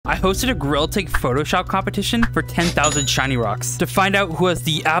hosted a Gorilla Tag Photoshop competition for 10,000 shiny rocks to find out who has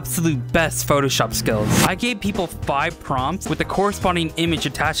the absolute best Photoshop skills. I gave people 5 prompts with the corresponding image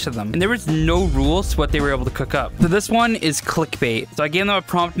attached to them, and there was no rules to what they were able to cook up. So this one is clickbait. So I gave them a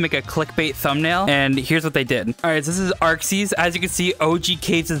prompt to make a clickbait thumbnail, and here's what they did. All right, so this is Arxes. As you can see, OG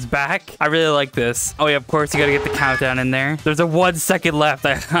Caves is back. I really like this. Oh yeah, of course, you gotta get the countdown in there. There's a 1 second left.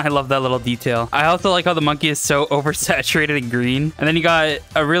 I love that little detail. I also like how the monkey is so oversaturated in green. And then you got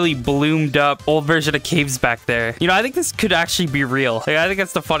a really bloomed up old version of Caves back there. You know, I think this could actually be real. Like, I think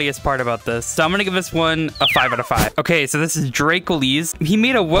that's the funniest part about this. So I'm gonna give this one a 5 out of 5. Okay, so this is Dracoles. He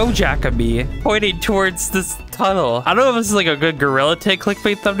made a Wojak of me pointing towards this tunnel. I don't know if this is like a good Gorilla Tag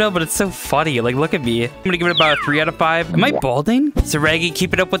clickbait thumbnail, but it's so funny. Like, look at me. I'm gonna give it about a 3 out of 5. Am I balding? So Raggy,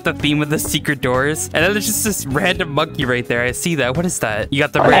 keep it up with the theme of the secret doors. And then there's just this random monkey right there. I see that. What is that? You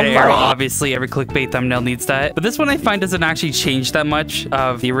got the red arrow. Obviously, every clickbait thumbnail needs that. But this one I find doesn't actually change that much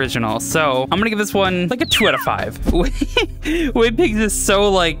of the original. So I'm gonna give this one like a 2 out of 5. Wayne Pigs is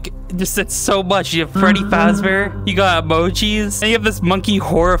so like, just it's so much. You have Freddy Fazbear, you got emojis, and you have this monkey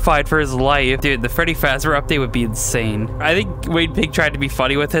horrified for his life. Dude, the Freddy Fazbear update would be insane. I think Wayne Pig tried to be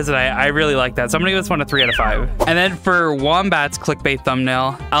funny with his, and I really like that. So I'm gonna give this one a 3 out of 5. And then for Wombat's clickbait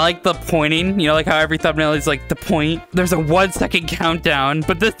thumbnail, I like the pointing. You know, like how every thumbnail is like the point. There's a 1 second countdown,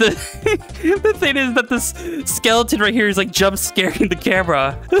 but the thing is that this skeleton right here is like jump scaring the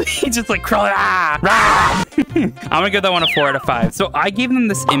camera. He's just like crawling. I'm gonna give that one a 4 out of 5. So I gave them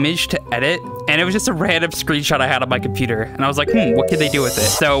this image to edit, and it was just a random screenshot I had on my computer, and I was like, what can they do with it?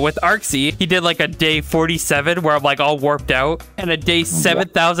 So with Arxie, he did like a day 47 where I'm like all warped out, and a day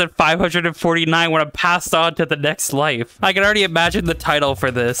 7,549 when I'm passed on to the next life. I can already imagine the title for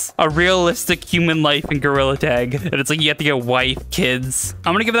this: a realistic human life in Gorilla Tag. And it's like you have to get wife, kids.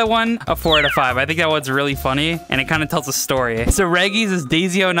 I'm gonna give that one a 4 out of 5. I think that one's really funny, and it kind of tells a story. So Raggy's is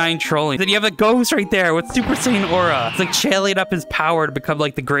Daisy09 trolling. Then you have a ghost right there with Super Saiyan aura. It's like channeling up his power to become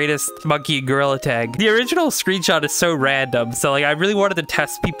like the greatest monkey in Gorilla Tag. The original screenshot is so random, so like I really wanted to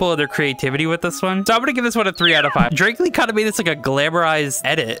test people and their creativity with this one. So I'm gonna give this one a 3 out of 5. Drake Lee kind of made this like a glamorized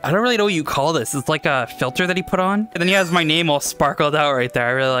edit. I don't really know what you call this. It's like a filter that he put on, and then he has my name all sparkled out right there.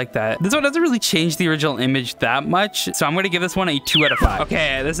 I really like that. This one doesn't really change the original image that much, so I'm gonna give this one a 2 out of 5.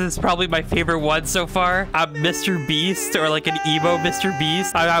 Okay, this is probably my favorite one so far. I'm Mr. Beast, or like an emo Mr.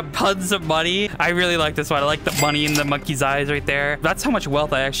 Beast. I have tons of money. I really like this one. I like the money in the monkey's eyes right there. That's how much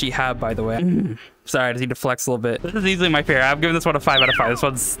wealth I actually have, by the way. Sorry, I just need to flex a little bit. This is easily my favorite. I'm giving this one a 5 out of 5. This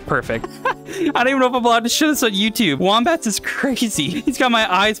one's perfect. I don't even know if I'm allowed to show this on YouTube. Wombats is crazy. He's got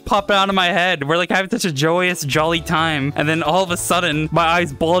my eyes popping out of my head. We're like having such a joyous, jolly time. And then all of a sudden, my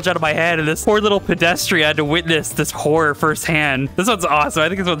eyes bulge out of my head, and this poor little pedestrian had to witness this horror firsthand. This one's awesome. I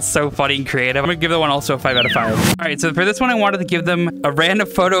think this one's so funny and creative. I'm gonna give that one also a 5 out of 5. All right, so for this one, I wanted to give them a random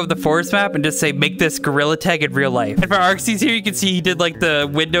photo of the forest map and just say, make this Gorilla Tag in real life. And for Arxes here, you can see he did like the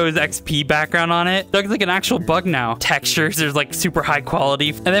Windows XP background on it. It looks like an actual bug now. Textures, there's like super high quality.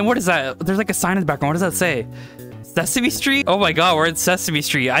 And then what is that? There's like a sign in the background. What does that say? Sesame Street? Oh my god, we're in Sesame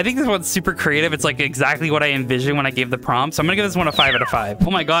Street. I think this one's super creative. It's like exactly what I envisioned when I gave the prompt. So I'm gonna give this one a 5 out of 5.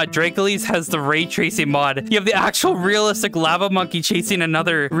 Oh my god, Dracoles has the ray tracing mod. You have the actual realistic lava monkey chasing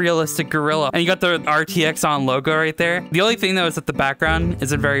another realistic gorilla. And you got the RTX on logo right there. The only thing though is that the background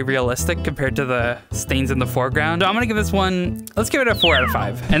isn't very realistic compared to the stains in the foreground. So I'm gonna give this one, let's give it a 4 out of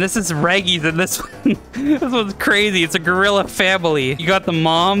 5. And this is Raggy's, and this one, this one's crazy. It's a gorilla family. You got the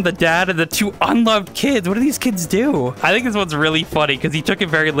mom, the dad, and the 2 unloved kids. What do these kids do? I think this one's really funny because he took it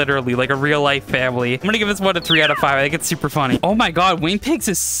very literally, like a real life family. I'm gonna give this one a 3 out of 5. I think it's super funny. Oh my god, Wayne Pigs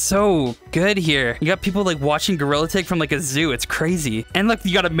is so good here. You got people like watching Gorilla Tag from like a zoo. It's crazy. And look,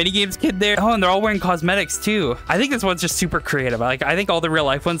 you got a minigames kid there. Oh, and they're all wearing cosmetics too. I think this one's just super creative. I think all the real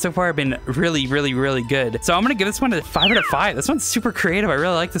life ones so far have been really, really, really good. So I'm gonna give this one a 5 out of 5. This one's super creative. I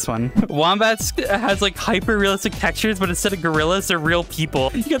really like this one. Wombats has like hyper realistic textures, but instead of gorillas, they're real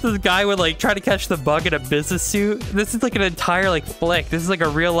people. You got this guy with like trying to catch the bug in a business suit. This is like an entire like flick. This is like a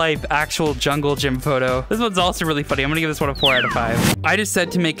real life actual jungle gym photo. This one's also really funny. I'm gonna give this one a 4 out of 5. I just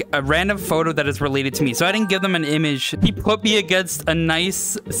said to make a random photo that is related to me, so I didn't give them an image. He put me against a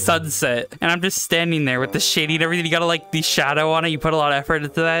nice sunset, and I'm just standing there with the shading and everything. You gotta like the shadow on it. You put a lot of effort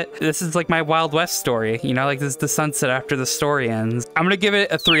into that. This is like my Wild West story, you know, like this is the sunset after the story ends. I'm gonna give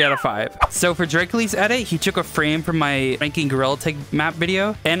it a 3 out of 5. So for Dracoles' edit, he took a frame from my ranking Gorilla Tag map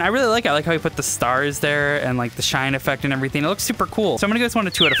video, and I really like it. I like how he put the stars there and like the shine effect and everything. It looks super cool. So I'm gonna give this one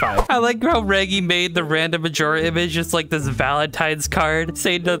a 2 out of 5. I like how Reggie made the random Majora image just like this Valentine's card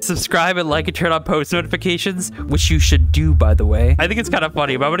saying to subscribe and like and turn on post notifications, which you should do, by the way. I think it's kind of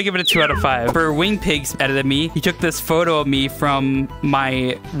funny, but I'm gonna give it a 2 out of 5. For Wing Pigs edited me, he took this photo of me from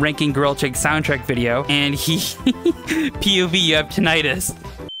my ranking Gorilla Chick soundtrack video, and he POV, you have tinnitus.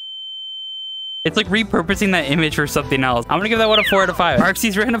 It's like repurposing that image for something else. I'm gonna give that one a 4 out of 5.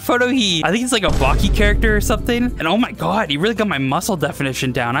 Arxie's random photo, I think he's like a Baki character or something. And oh my god, he really got my muscle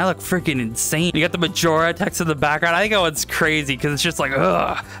definition down. I look freaking insane. You got the Majora text in the background. I think that one's crazy because it's just like,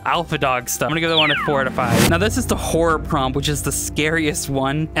 ugh, alpha dog stuff. I'm gonna give that one a 4 out of 5. Now this is the horror prompt, which is the scariest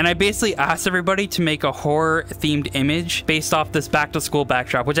one. And I basically asked everybody to make a horror themed image based off this back to school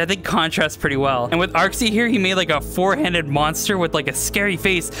backdrop, which I think contrasts pretty well. And with Arxie here, he made like a 4-handed monster with like a scary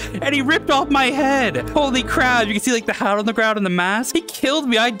face, and he ripped off my head. Holy crap. You can see like the hat on the ground and the mask. He killed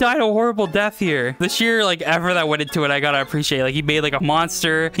me. I died a horrible death here. The sheer like effort that went into it, I gotta appreciate. Like he made like a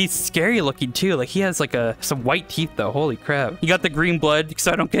monster. He's scary looking too. Like he has like some white teeth though. Holy crap. He got the green blood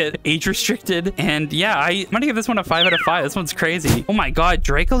so I don't get age restricted. And yeah, I'm gonna give this one a 5 out of 5. This one's crazy. Oh my god,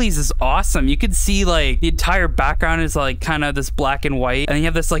 Dracoles is awesome. You can see like the entire background is like kind of this black and white, and you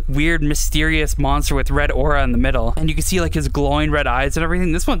have this like weird mysterious monster with red aura in the middle, and you can see like his glowing red eyes and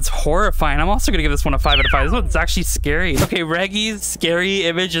everything. This one's horrifying. I'm also gonna give this one a 5 out of 5. This one's actually scary. Okay, Reggie's scary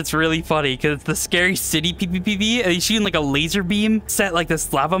image, it's really funny because it's the scary city PvP, and he's shooting like a laser beam, set like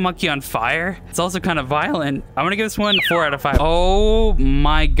this lava monkey on fire. It's also kind of violent. I'm gonna give this one a 4 out of 5. Oh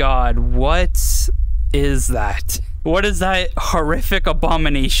my god, what is that? What is that horrific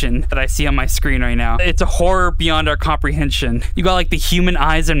abomination that I see on my screen right now? It's a horror beyond our comprehension. You got like the human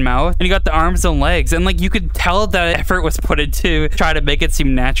eyes and mouth, and you got the arms and legs, and like you could tell that effort was put into try to make it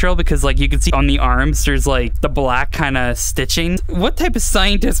seem natural, because like you can see on the arms there's like the black kind of stitching. What type of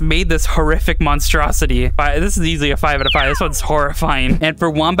scientist made this horrific monstrosity? This is easily a 5 out of 5. This one's horrifying. And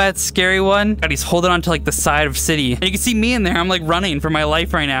for Wombat's scary one, God, he's holding on to like the side of city, and you can see me in there. I'm like running for my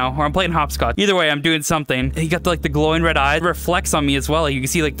life right now, or I'm playing hopscotch. Either way, I'm doing something. And you got the glowing red eyes reflects on me as well. You can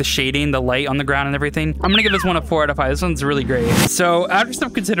see like the shading, the light on the ground and everything. I'm gonna give this one a 4 out of 5. This one's really great. So after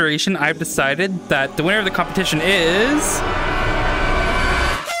some consideration, I've decided that the winner of the competition is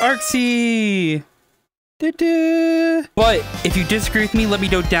Arxie. But if you disagree with me, let me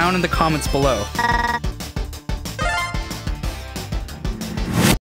know down in the comments below.